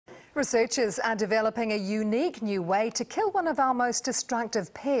Researchers are developing a unique new way to kill one of our most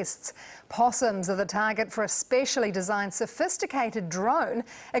destructive pests. Possums are the target for a specially designed sophisticated drone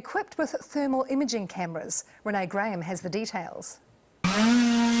equipped with thermal imaging cameras. Renee Graham has the details.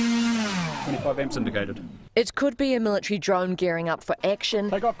 25 amps indicated. It could be a military drone gearing up for action.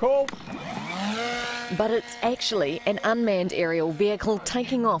 Take off call. But it's actually an unmanned aerial vehicle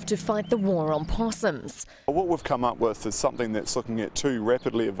taking off to fight the war on possums. What we've come up with is something that's looking at two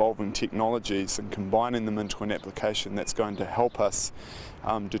rapidly evolving technologies and combining them into an application that's going to help us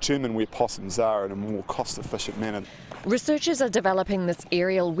determine where possums are in a more cost-efficient manner. Researchers are developing this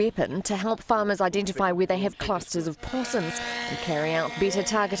aerial weapon to help farmers identify where they have clusters of possums and carry out better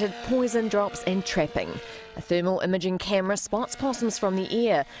targeted poison drops and trapping. A thermal imaging camera spots possums from the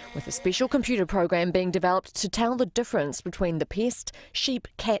air, with a special computer program being developed to tell the difference between the pest, sheep,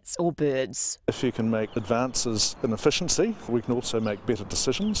 cats or birds. If you can make advances in efficiency, we can also make better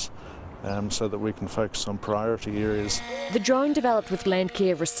decisions so that we can focus on priority areas. The drone, developed with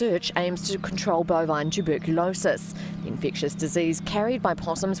Landcare Research, aims to control bovine tuberculosis, the infectious disease carried by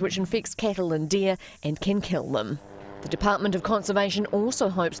possums which infects cattle and deer and can kill them. The Department of Conservation also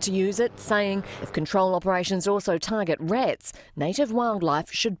hopes to use it, saying if control operations also target rats, native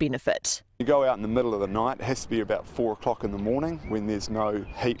wildlife should benefit. You go out in the middle of the night, it has to be about 4 o'clock in the morning when there's no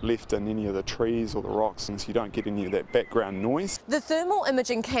heat left in any of the trees or the rocks, and so you don't get any of that background noise. The thermal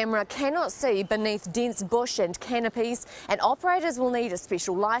imaging camera cannot see beneath dense bush and canopies, and operators will need a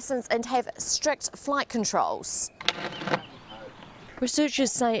special licence and have strict flight controls.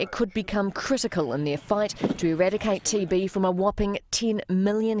 Researchers say it could become critical in their fight to eradicate TB from a whopping 10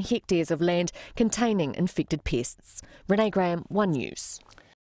 million hectares of land containing infected pests. Renee Graham, One News.